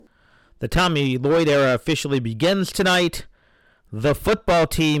The Tommy Lloyd era officially begins tonight. The football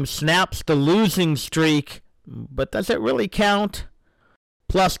team snaps the losing streak, but does it really count?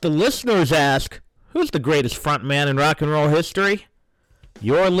 Plus, the listeners ask, who's the greatest front man in rock and roll history?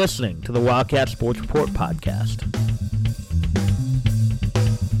 You're listening to the Wildcat Sports Report podcast.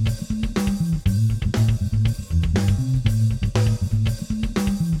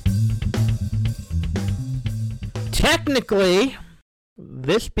 Technically,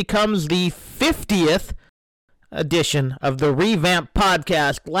 this becomes the 50th edition of the revamped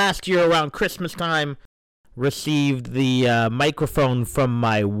podcast. Last year around Christmas time, received the microphone from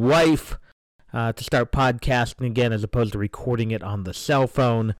my wife to start podcasting again as opposed to recording it on the cell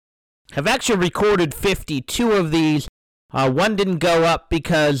phone. Have actually recorded 52 of these. One didn't go up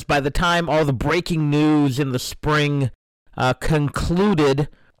because by the time all the breaking news in the spring concluded,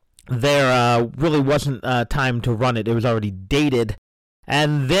 there really wasn't time to run it. It was already dated.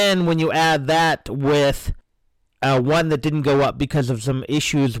 And then when you add that with one that didn't go up because of some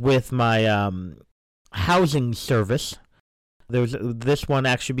issues with my housing service, this one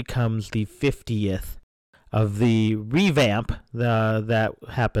actually becomes the 50th of the revamp that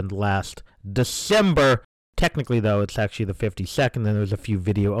happened last December. Technically, though, it's actually the 52nd, and there's a few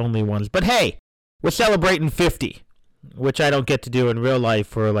video-only ones. But hey, we're celebrating 50, which I don't get to do in real life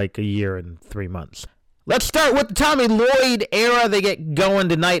for like a year and 3 months. Let's start with the Tommy Lloyd era. They get going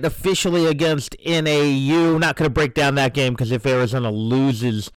tonight officially against NAU. Not going to break down that game because if Arizona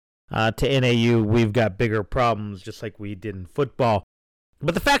loses to NAU, we've got bigger problems just like we did in football.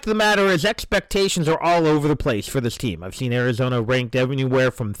 But the fact of the matter is expectations are all over the place for this team. I've seen Arizona ranked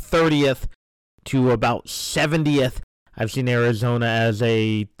anywhere from 30th to about 70th. I've seen Arizona as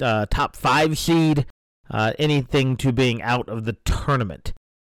a top 5 seed, anything to being out of the tournament.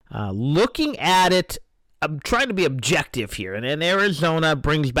 Looking at it, I'm trying to be objective here, and Arizona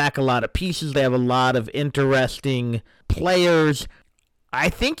brings back a lot of pieces. They have a lot of interesting players. I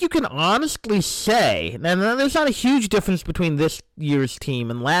think you can honestly say, and there's not a huge difference between this year's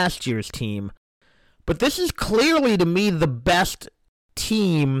team and last year's team, but this is clearly, to me, the best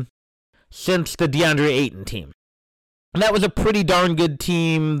team since the DeAndre Ayton team. And that was a pretty darn good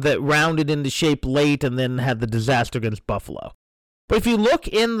team that rounded into shape late and then had the disaster against Buffalo. But if you look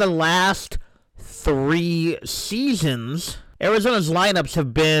in the last 3 seasons, Arizona's lineups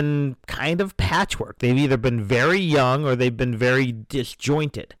have been kind of patchwork. They've either been very young or they've been very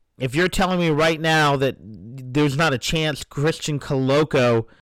disjointed. If you're telling me right now that there's not a chance Christian Coloco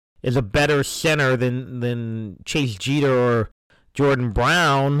is a better center than Chase Jeter or Jordan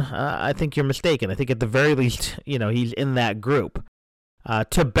Brown, I think you're mistaken. I think at the very least, he's in that group.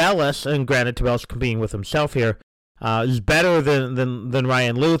 Tubelis, and granted Tubelis competing with himself here, is better than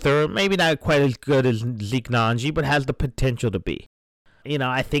Ryan Luther. Maybe not quite as good as Zeke Nnaji, but has the potential to be.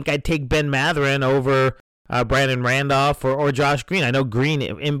 I think I'd take Ben Mathurin over Brandon Randolph or Josh Green. I know Green,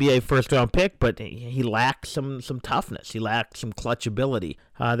 NBA first-round pick, but he lacks some toughness. He lacks some clutch ability.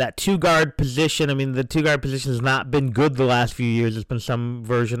 That two-guard position, the two-guard position has not been good the last few years. It's been some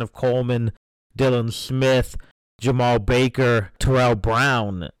version of Coleman, Dylan Smith, Jamal Baker, Terrell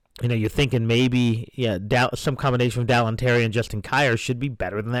Brown. You're thinking maybe some combination of Dallin Terry and Justin Kier should be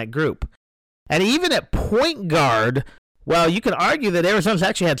better than that group. And even at point guard, well, you can argue that Arizona's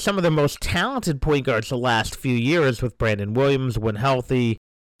actually had some of their most talented point guards the last few years with Brandon Williams, when healthy,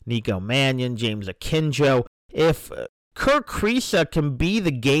 Nico Mannion, James Akinjo. If Kirk Kriisa can be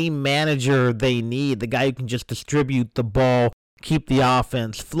the game manager they need, the guy who can just distribute the ball, keep the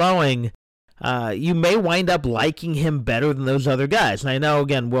offense flowing, you may wind up liking him better than those other guys. And I know,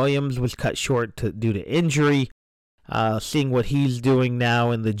 again, Williams was cut short due to injury. Seeing what he's doing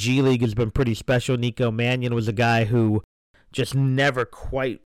now in the G League has been pretty special. Nico Mannion was a guy who just never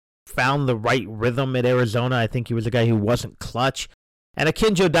quite found the right rhythm at Arizona. I think he was a guy who wasn't clutch. And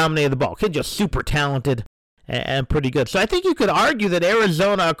Akinjo dominated the ball. Akinjo's super talented and pretty good. So I think you could argue that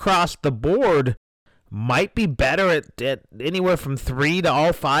Arizona across the board might be better at anywhere from 3 to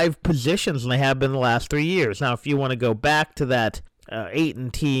all 5 positions than they have been the last 3 years. Now, if you want to go back to that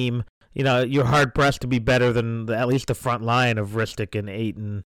Ayton team, you're hard-pressed to be better than at least the front line of Ristic and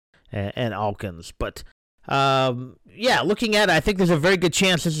Ayton and Alkins. But, looking at it, I think there's a very good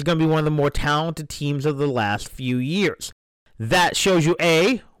chance this is going to be one of the more talented teams of the last few years. That shows you,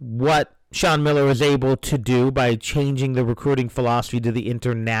 A, what Sean Miller was able to do by changing the recruiting philosophy to the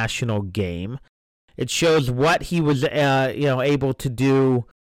international game. It shows what he was, able to do,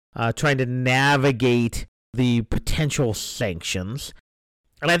 trying to navigate the potential sanctions.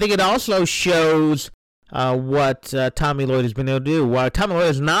 And I think it also shows what Tommy Lloyd has been able to do. While Tommy Lloyd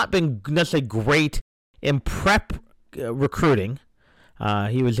has not been necessarily great in prep recruiting,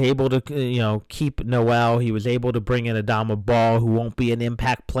 He was able to, keep Noel. He was able to bring in Adama Ball, who won't be an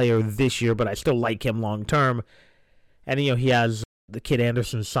impact player this year, but I still like him long term. And, he has the Kid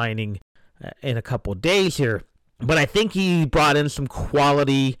Anderson signing in a couple of days here. But I think he brought in some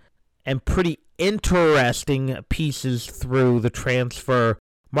quality and pretty interesting pieces through the transfer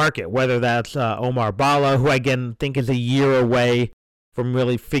market, whether that's Omar Bala, who I again think is a year away from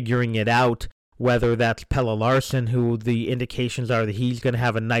really figuring it out, whether that's Pelle Larsson, who the indications are that he's going to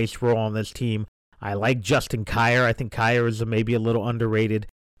have a nice role on this team. I like Justin Kier. I think Kier is maybe a little underrated.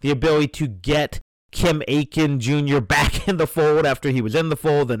 The ability to get Kim Aiken Jr. back in the fold after he was in the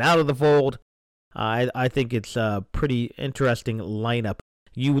fold and out of the fold. I think it's a pretty interesting lineup.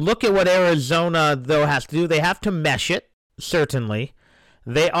 You look at what Arizona, though, has to do. They have to mesh it, certainly.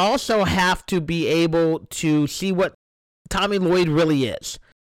 They also have to be able to see what Tommy Lloyd really is.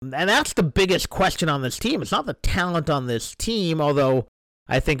 And that's the biggest question on this team. It's not the talent on this team, although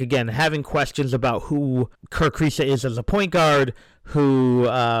I think, again, having questions about who Kerr Kriisa is as a point guard,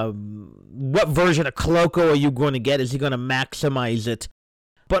 what version of Koloko are you going to get? Is he going to maximize it?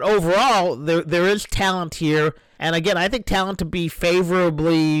 But overall, there is talent here. And again, I think talent to be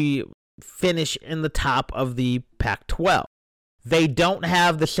favorably finish in the top of the Pac-12. They don't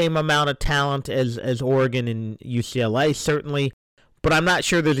have the same amount of talent as Oregon and UCLA, certainly. But I'm not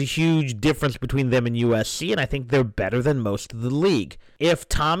sure there's a huge difference between them and USC, and I think they're better than most of the league. If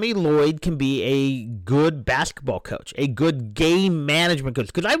Tommy Lloyd can be a good basketball coach, a good game management coach,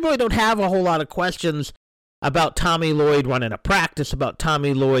 because I really don't have a whole lot of questions about Tommy Lloyd running a practice, about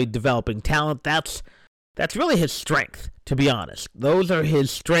Tommy Lloyd developing talent. That's really his strength, to be honest. Those are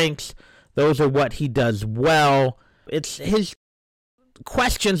his strengths. Those are what he does well. It's his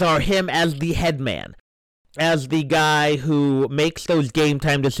questions are him as the head man, as the guy who makes those game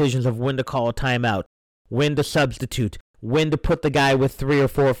time decisions of when to call a timeout, when to substitute, when to put the guy with 3 or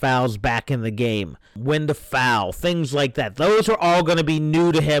 4 fouls back in the game, when to foul, things like that. Those are all going to be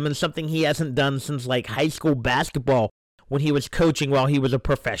new to him and something he hasn't done since like high school basketball when he was coaching while he was a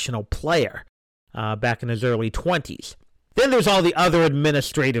professional player back in his early 20s. Then there's all the other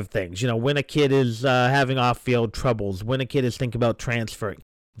administrative things, when a kid is having off-field troubles, when a kid is thinking about transferring,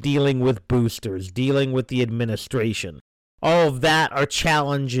 dealing with boosters, dealing with the administration. All of that are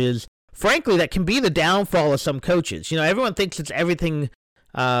challenges, frankly, that can be the downfall of some coaches. Everyone thinks it's everything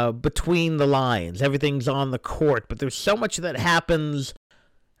between the lines, everything's on the court, but there's so much that happens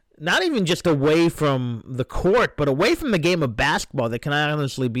not even just away from the court, but away from the game of basketball that can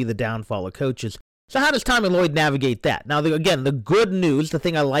honestly be the downfall of coaches. So how does Tommy Lloyd navigate that? Now, again, the good news, the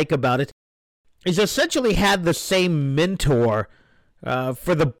thing I like about it, is essentially had the same mentor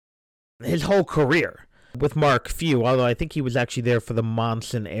for his whole career with Mark Few, although I think he was actually there for the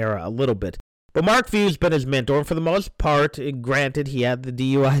Monson era a little bit. But Mark Few's been his mentor, and for the most part, granted, he had the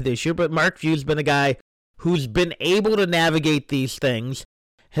DUI this year, but Mark Few's been a guy who's been able to navigate these things,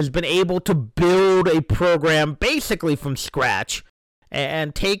 has been able to build a program basically from scratch,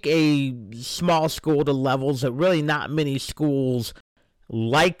 and take a small school to levels that really not many schools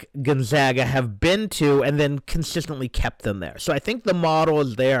like Gonzaga have been to, and then consistently kept them there. So I think the model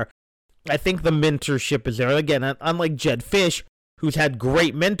is there. I think the mentorship is there. Again, unlike Jedd Fisch, who's had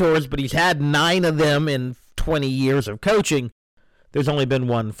great mentors, but he's had 9 of them in 20 years of coaching, there's only been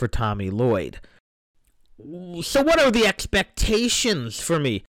one for Tommy Lloyd. So what are the expectations for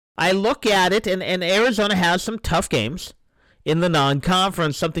me? I look at it, and Arizona has some tough games in the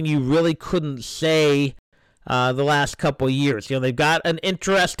non-conference, something you really couldn't say the last couple of years. They've got an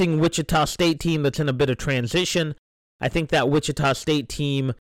interesting Wichita State team that's in a bit of transition. I think that Wichita State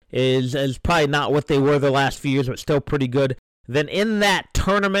team is probably not what they were the last few years, but still pretty good. Then in that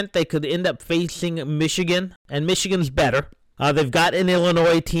tournament, they could end up facing Michigan, and Michigan's better. They've got an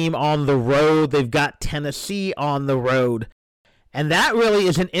Illinois team on the road. They've got Tennessee on the road. And that really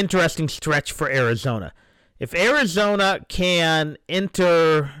is an interesting stretch for Arizona. If Arizona can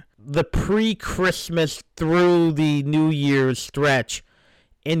enter the pre-Christmas through the New Year's stretch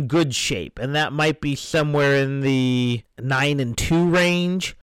in good shape, and that might be somewhere in the 9-2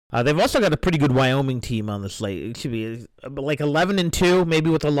 range. They've also got a pretty good Wyoming team on the slate. It should be like 11-2, maybe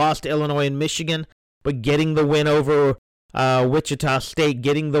with a loss to Illinois and Michigan, but getting the win over Wichita State,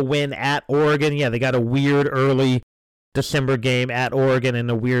 getting the win at Oregon. Yeah, they got a weird early December game at Oregon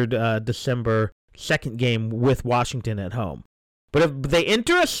and a weird December second game with Washington at home. But if they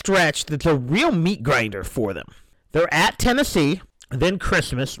enter a stretch that's a real meat grinder for them, they're at Tennessee, then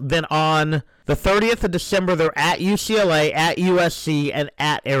Christmas, then on the 30th of December, they're at UCLA, at USC, and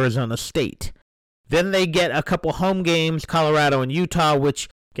at Arizona State. Then they get a couple home games, Colorado and Utah, which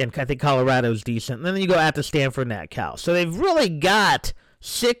Again, I think Colorado's decent. And then you go out to Stanford and at Cal. So they've really got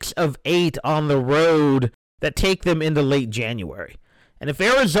 6 of 8 on the road that take them into late January. And if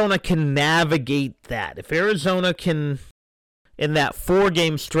Arizona can navigate that, if Arizona can, in that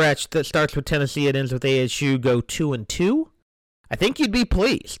 4-game stretch that starts with Tennessee and ends with ASU, go 2-2, I think you'd be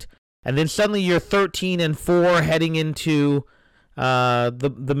pleased. And then suddenly you're 13-4 heading into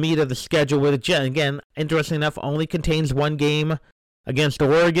the meat of the schedule, which, again, interesting enough, only contains 1 game against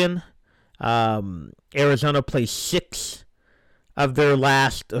Oregon. Arizona plays 7 of their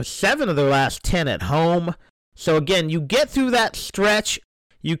last 10 at home. So again, you get through that stretch,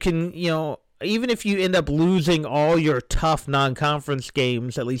 you can, even if you end up losing all your tough non-conference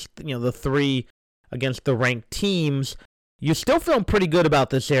games, at least, the 3 against the ranked teams, you're still feeling pretty good about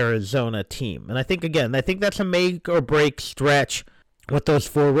this Arizona team. And I think that's a make or break stretch with those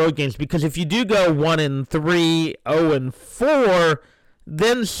 4 road games, because if you do go 1-3, 0-4,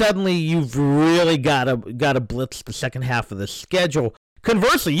 then suddenly you've really got to blitz the second half of the schedule.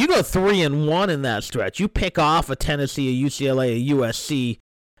 Conversely, you go 3-1 in that stretch. You pick off a Tennessee, a UCLA, a USC.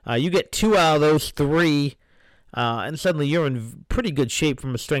 You get 2 out of those 3, and suddenly you're in pretty good shape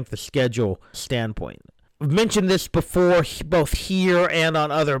from a strength of schedule standpoint. I've mentioned this before, both here and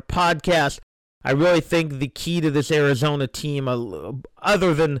on other podcasts. I really think the key to this Arizona team,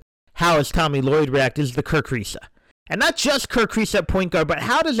 other than how does Tommy Lloyd react, is the Kerr Kriisa. And not just Kerr Kriisa at point guard, but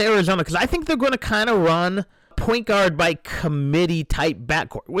how does Arizona, because I think they're going to kind of run point guard by committee type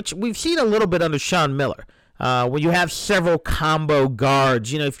backcourt, which we've seen a little bit under Sean Miller. When you have several combo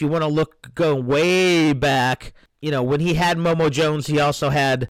guards, if you want to go way back, when he had Momo Jones, he also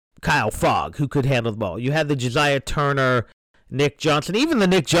had Kyle Fogg, who could handle the ball. You had the Josiah Turner, Nick Johnson, even the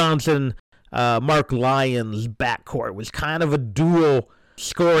Nick Johnson, Mark Lyons backcourt was kind of a dual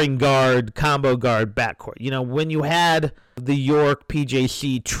scoring guard, combo guard backcourt. When you had the York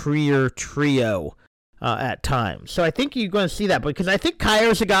PJC Trier trio at times. So I think you're going to see that, because I think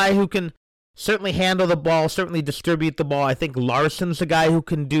Kyer's a guy who can certainly handle the ball, certainly distribute the ball. I think Larson's a guy who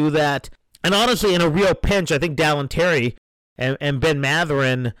can do that. And honestly, in a real pinch, I think Dallin Terry and Ben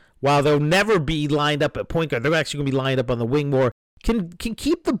Mathurin, while they'll never be lined up at point guard, they're actually going to be lined up on the wing more, can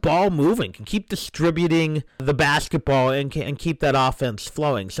keep the ball moving, can keep distributing the basketball, and keep that offense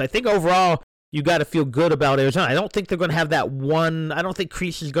flowing. So I think overall, you got to feel good about Arizona. I don't think they're going to have that one. I don't think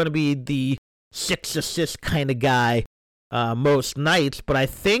Kriisa is going to be the 6-assist kind of guy most nights, but I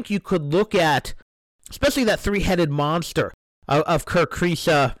think you could look at, especially that 3-headed monster of Kerr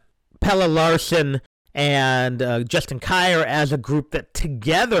Kriisa, Pelle Larsson, and Justin Kier as a group that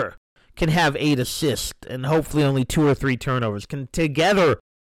together can have 8 assists and hopefully only 2 or 3 turnovers, can together,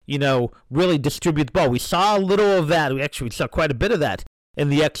 really distribute the ball. We saw a little of that. We saw quite a bit of that in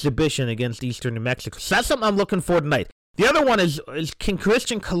the exhibition against Eastern New Mexico. So that's something I'm looking for tonight. The other one is can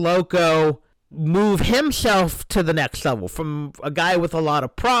Christian Koloko move himself to the next level from a guy with a lot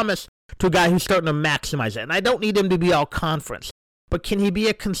of promise to a guy who's starting to maximize it? And I don't need him to be all conference, but can he be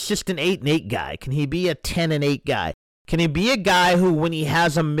a consistent 8-8 guy? Can he be a 10-8 guy? Can he be a guy who, when he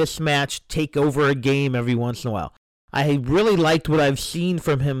has a mismatch, take over a game every once in a while? I really liked what I've seen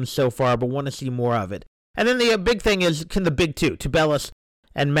from him so far, but want to see more of it. And then the big thing is, can the big two, Tubelis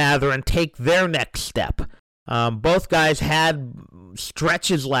and Mathurin, take their next step? Both guys had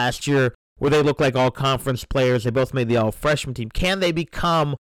stretches last year where they looked like all-conference players. They both made the all-freshman team. Can they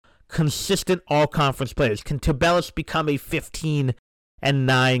become consistent all-conference players? Can Tubelis become a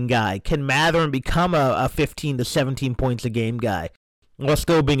 15-9 guy? Can Mathurin become a 15 to 17 points a game guy while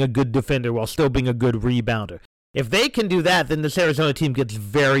still being a good defender, while still being a good rebounder? If they can do that, then this Arizona team gets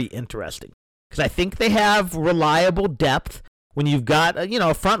very interesting, because I think they have reliable depth. When you've got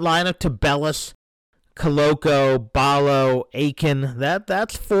a front line of Tubelis, Koloko, Ballo, Aiken,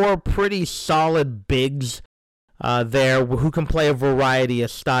 that's 4 pretty solid bigs there who can play a variety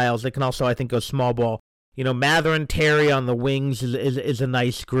of styles. They can also, I think, go small ball. Mathurin, Terry on the wings is a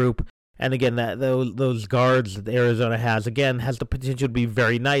nice group. And again, those guards that Arizona has the potential to be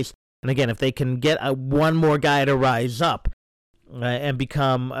very nice. And again, if they can get one more guy to rise up and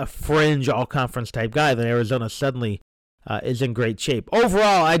become a fringe all-conference type guy, then Arizona suddenly is in great shape.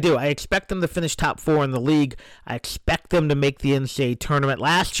 Overall, I do. I expect them to finish top 4 in the league. I expect them to make the NCAA tournament.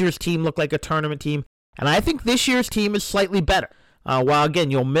 Last year's team looked like a tournament team, and I think this year's team is slightly better. While, again,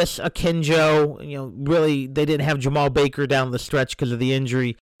 you'll miss Akinjo. Really, they didn't have Jamal Baker down the stretch because of the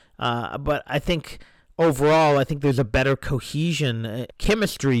injury. But I think overall, there's a better cohesion,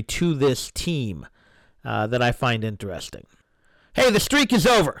 chemistry to this team that I find interesting. Hey, the streak is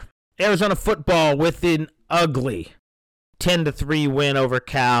over. Arizona football with an ugly 10-3 win over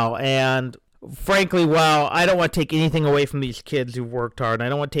Cal. And frankly, while I don't want to take anything away from these kids who've worked hard, and I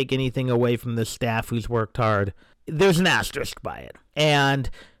don't want to take anything away from the staff who's worked hard, there's an asterisk by it. And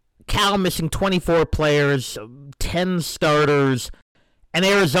Cal missing 24 players, 10 starters, and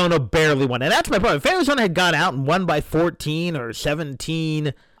Arizona barely won. And that's my problem. If Arizona had gone out and won by 14 or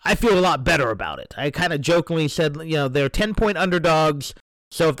 17, I feel a lot better about it. I kind of jokingly said, they're 10-point underdogs,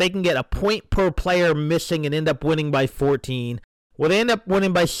 so if they can get a point per player missing and end up winning by 14, well, they end up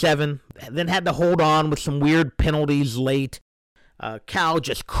winning by 7, then had to hold on with some weird penalties late. Cal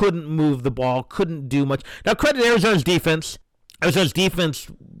just couldn't move the ball, couldn't do much. Now, credit Arizona's defense. Arizona's defense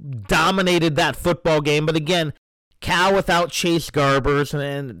dominated that football game, but again, Cal without Chase Garbers,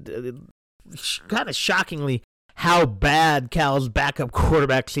 and kind of shockingly how bad Cal's backup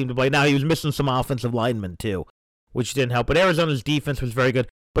quarterback seemed to play. Now, he was missing some offensive linemen, too, which didn't help. But Arizona's defense was very good.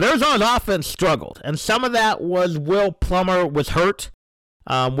 But Arizona's offense struggled, and some of that was Will Plummer was hurt.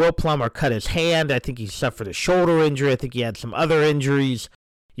 Will Plummer cut his hand. I think he suffered a shoulder injury. I think he had some other injuries.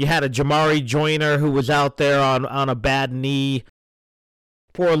 You had a Jamari Joyner who was out there on a bad knee.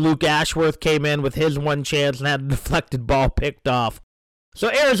 Poor Luke Ashworth came in with his one chance and had a deflected ball picked off. So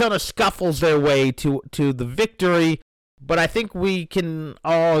Arizona scuffles their way to the victory, but I think we can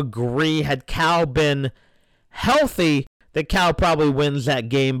all agree, had Cal been healthy, that Cal probably wins that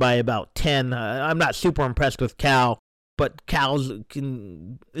game by about 10. I'm not super impressed with Cal, but Cal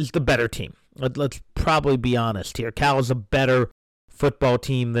is the better team. Let's probably be honest here. Cal is a better football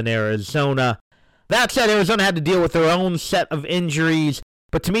team than Arizona. That said, Arizona had to deal with their own set of injuries.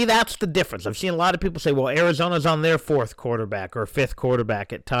 But to me, that's the difference. I've seen a lot of people say, well, Arizona's on their 4th quarterback or 5th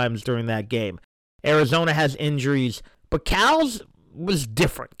quarterback at times during that game. Arizona has injuries, but Cal's was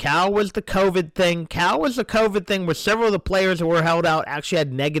different. Cal was the COVID thing. Cal was the COVID thing where several of the players who were held out actually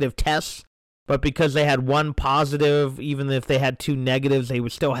had negative tests, but because they had one positive, even if they had 2 negatives, they were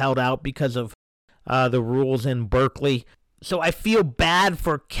still held out because of the rules in Berkeley. So I feel bad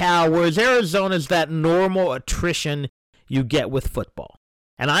for Cal, whereas Arizona's that normal attrition you get with football.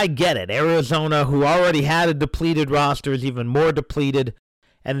 And I get it. Arizona, who already had a depleted roster, is even more depleted.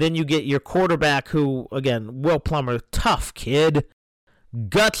 And then you get your quarterback who, again, Will Plummer, tough kid,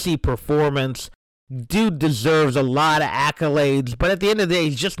 gutsy performance. Dude deserves a lot of accolades, but at the end of the day,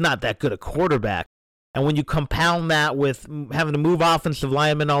 he's just not that good a quarterback. And when you compound that with having to move offensive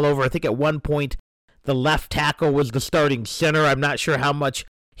linemen all over, I think at one point the left tackle was the starting center. I'm not sure how much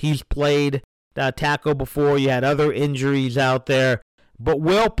he's played tackle before. You had other injuries out there. But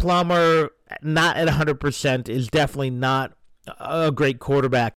Will Plummer, not at 100%, is definitely not a great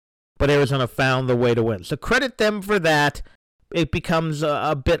quarterback. But Arizona found the way to win. So credit them for that. It becomes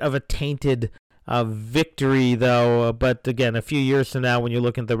a bit of a tainted victory, though. But again, a few years from now, when you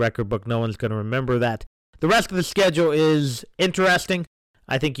look at the record book, no one's going to remember that. The rest of the schedule is interesting.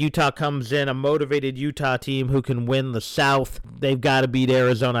 I think Utah comes in, a motivated Utah team who can win the South. They've got to beat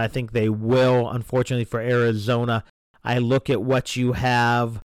Arizona. I think they will, unfortunately for Arizona. I look at what you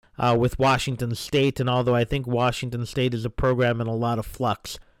have with Washington State, and although I think Washington State is a program in a lot of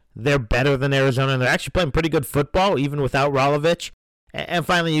flux, they're better than Arizona, and they're actually playing pretty good football, even without Rolovich. And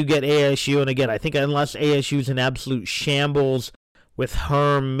finally, you get ASU, and again, I think unless ASU's in absolute shambles, with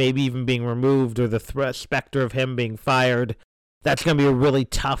Herm maybe even being removed or the specter of him being fired, that's going to be a really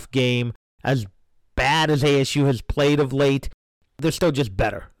tough game. As bad as ASU has played of late, they're still just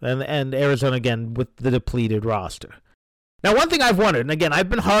better. And Arizona, again, with the depleted roster. Now, one thing I've wondered, and again, I've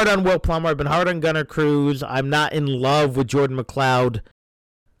been hard on Will Plummer, I've been hard on Gunnar Cruz, I'm not in love with Jordan McLeod.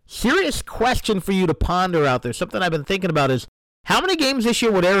 Serious question for you to ponder out there, something I've been thinking about is, how many games this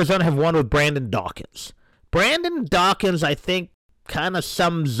year would Arizona have won with Brandon Dawkins? Brandon Dawkins, I think, kind of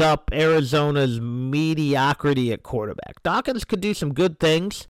sums up Arizona's mediocrity at quarterback. Dawkins could do some good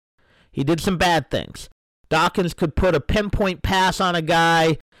things. He did some bad things. Dawkins could put a pinpoint pass on a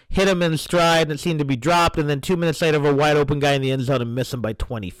guy, hit him in stride, and it seemed to be dropped, and then 2 minutes later, have a wide-open guy in the end zone and miss him by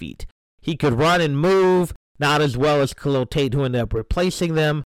 20 feet. He could run and move, not as well as Khalil Tate, who ended up replacing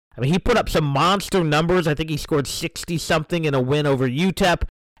them. I mean, he put up some monster numbers. I think he scored 60-something in a win over UTEP,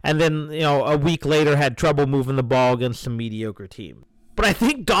 and then, a week later had trouble moving the ball against some mediocre team. But I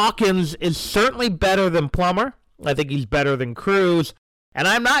think Dawkins is certainly better than Plummer. I think he's better than Cruz, and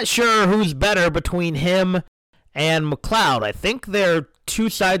I'm not sure who's better between him and McLeod. I think they're two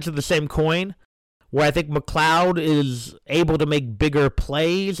sides of the same coin, where I think McLeod is able to make bigger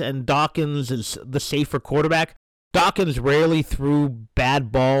plays and Dawkins is the safer quarterback. Dawkins rarely threw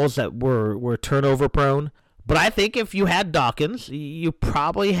bad balls that were turnover prone, but I think if you had Dawkins, you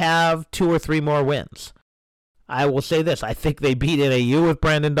probably have 2 or 3 more wins. I will say this, I think they beat NAU with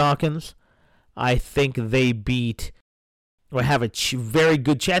Brandon Dawkins. I think they beat or have a very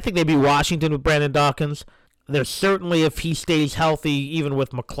good chance. I think they'd be Washington with Brandon Dawkins. There's certainly, if he stays healthy, even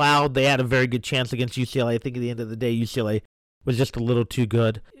with McLeod, they had a very good chance against UCLA. I think at the end of the day, UCLA was just a little too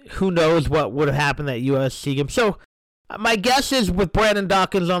good. Who knows what would have happened at USC game. So my guess is with Brandon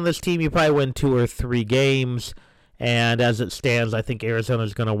Dawkins on this team, you probably win 2 or 3 games. And as it stands, I think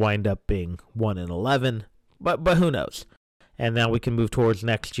Arizona's going to wind up being 1-11. But who knows? And now we can move towards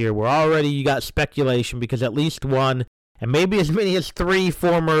next year where already you got speculation because at least one and maybe as many as 3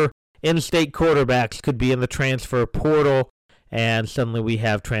 former in-state quarterbacks could be in the transfer portal, and suddenly we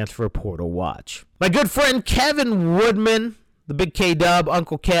have transfer portal watch. My good friend Kevin Woodman, the big K-Dub,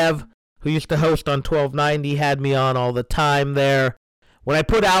 Uncle Kev, who used to host on 1290, had me on all the time there. When I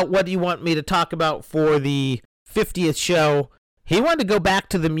put out what do you want me to talk about for the 50th show, he wanted to go back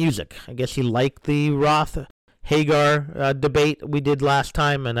to the music. I guess he liked the Roth-Hagar debate we did last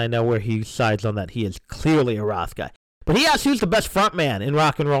time, and I know where he sides on that. He is clearly a Roth guy. But he asked who's the best frontman in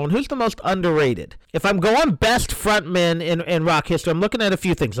rock and roll and who's the most underrated. If I'm going best frontman in rock history, I'm looking at a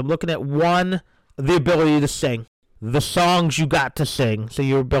few things. I'm looking at, one, the ability to sing, the songs you got to sing, so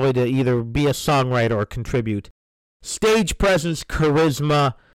your ability to either be a songwriter or contribute, stage presence,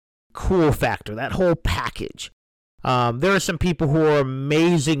 charisma, cool factor, that whole package. There are some people who are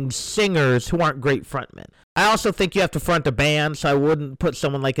amazing singers who aren't great frontmen. I also think you have to front a band, so I wouldn't put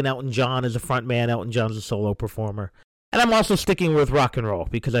someone like an Elton John as a frontman. Elton John's a solo performer. And I'm also sticking with rock and roll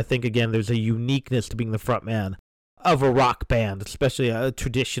because I think, again, there's a uniqueness to being the frontman of a rock band, especially a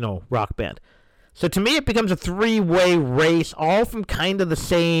traditional rock band. So to me, it becomes a 3-way race, all from kind of the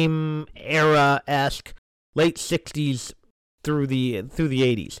same era-esque, late 60s through the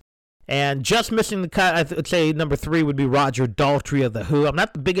 80s. And just missing the cut, I would say number 3 would be Roger Daltrey of The Who. I'm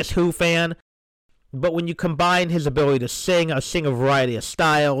not the biggest Who fan, but when you combine his ability to sing a variety of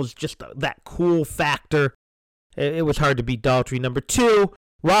styles, just that cool factor, it was hard to beat Daltrey. Number 2,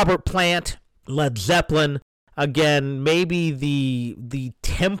 Robert Plant, Led Zeppelin. Again, maybe the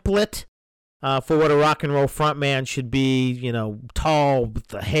template for what a rock and roll frontman should be, tall with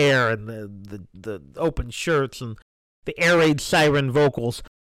the hair and the open shirts and the air raid siren vocals.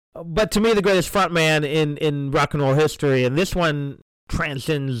 But to me, the greatest frontman in rock and roll history, and this one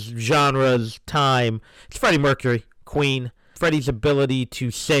transcends genres, time, it's Freddie Mercury, Queen. Freddie's ability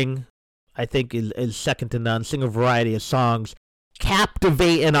to sing, I think, is second to none. Sing a variety of songs,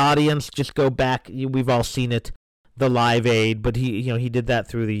 captivate an audience. Just go back, we've all seen it, the Live Aid, but he did that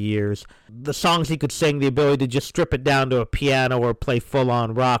through the years. The songs he could sing, the ability to just strip it down to a piano or play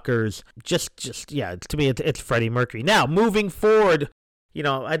full-on rockers, to me, it's Freddie Mercury. Now, moving forward,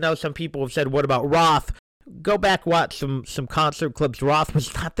 I know some people have said, what about Roth? Go back, watch some concert clips. Roth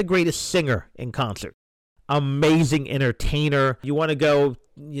was not the greatest singer in concert. Amazing entertainer. You want to go,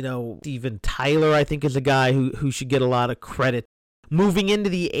 Steven Tyler, I think, is a guy who should get a lot of credit. Moving into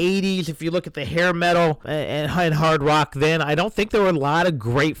the 80s, if you look at the hair metal and hard rock then, I don't think there were a lot of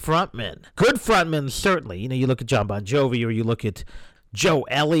great frontmen. Good frontmen, certainly. You look at John Bon Jovi, or you look at Joe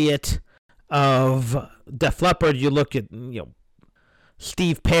Elliott of Def Leppard, you look at,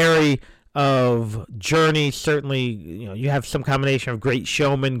 Steve Perry of Journey. Certainly, you have some combination of great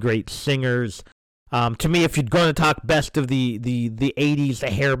showmen, great singers. To me, if you're going to talk best of the 80s,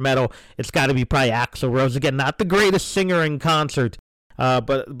 the hair metal, it's got to be probably Axl Rose. Again, not the greatest singer in concert,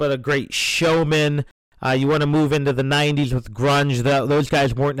 but a great showman. You want to move into the 90s with grunge. Those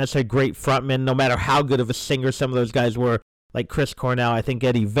guys weren't necessarily great frontmen, no matter how good of a singer some of those guys were, like Chris Cornell. I think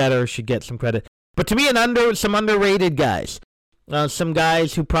Eddie Vedder should get some credit. But to me, some underrated guys. Some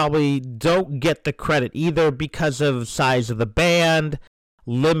guys who probably don't get the credit, either because of size of the band,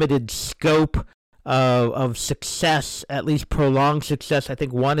 limited scope of success, at least prolonged success. I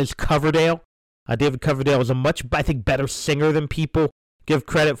think one is Coverdale. David Coverdale is a much, I think, better singer than people give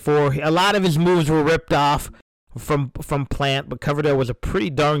credit for. A lot of his moves were ripped off from Plant, but Coverdale was a pretty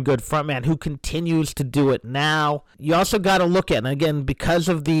darn good frontman who continues to do it now. You also got to look at, and again, because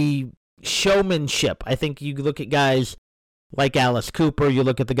of the showmanship, I think you look at guys like Alice Cooper, you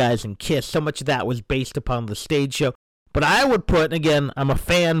look at the guys in Kiss, so much of that was based upon the stage show. But I would put, and again, I'm a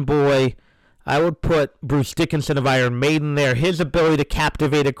fanboy, I would put Bruce Dickinson of Iron Maiden there. His ability to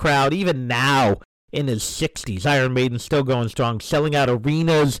captivate a crowd, even now in his 60s, Iron Maiden still going strong, selling out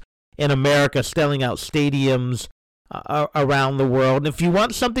arenas in America, selling out stadiums around the world. And if you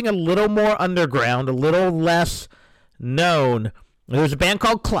want something a little more underground, a little less known, there's a band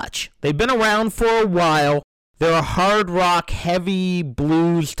called Clutch. They've been around for a while. They're a hard rock, heavy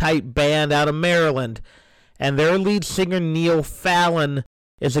blues type band out of Maryland. And their lead singer, Neil Fallon,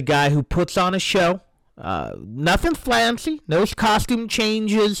 is a guy who puts on a show. Nothing fancy, no costume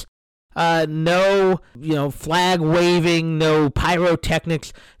changes. No, flag waving, no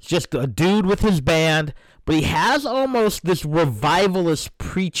pyrotechnics. It's just a dude with his band, but he has almost this revivalist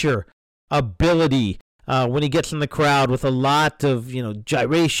preacher ability when he gets in the crowd with a lot of,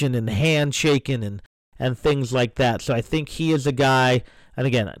 gyration and handshaking and things like that. So I think he is a guy, and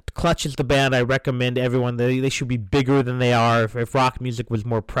again, Clutch is the band I recommend everyone. They should be bigger than they are. If rock music was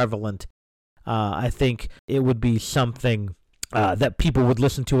more prevalent, I think it would be something that people would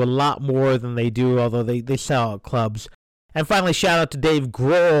listen to a lot more than they do, although they sell at clubs. And finally, shout out to Dave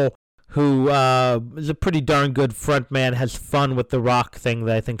Grohl, who is a pretty darn good frontman, has fun with the rock thing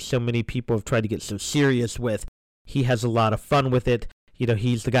that I think so many people have tried to get so serious with. He has a lot of fun with it.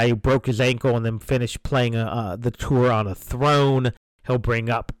 He's the guy who broke his ankle and then finished playing the tour on a throne. He'll bring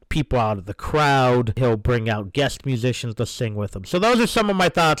up people out of the crowd. He'll bring out guest musicians to sing with him. So those are some of my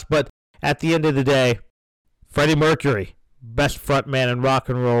thoughts, but at the end of the day, Freddie Mercury, best frontman in rock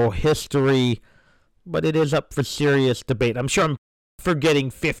and roll history, but it is up for serious debate. I'm sure I'm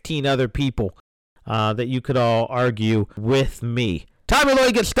forgetting 15 other people that you could all argue with me. Tommy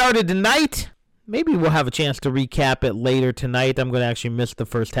Lloyd gets started tonight. Maybe we'll have a chance to recap it later tonight. I'm going to actually miss the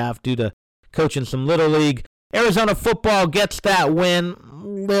first half due to coaching some Little League. Arizona football gets that win,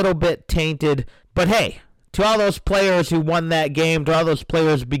 little bit tainted, but hey, to all those players who won that game, to all those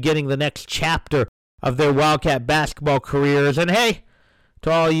players beginning the next chapter of their Wildcat basketball careers, and hey,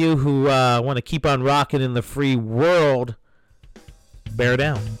 to all you who want to keep on rocking in the free world, bear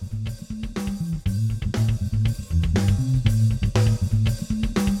down.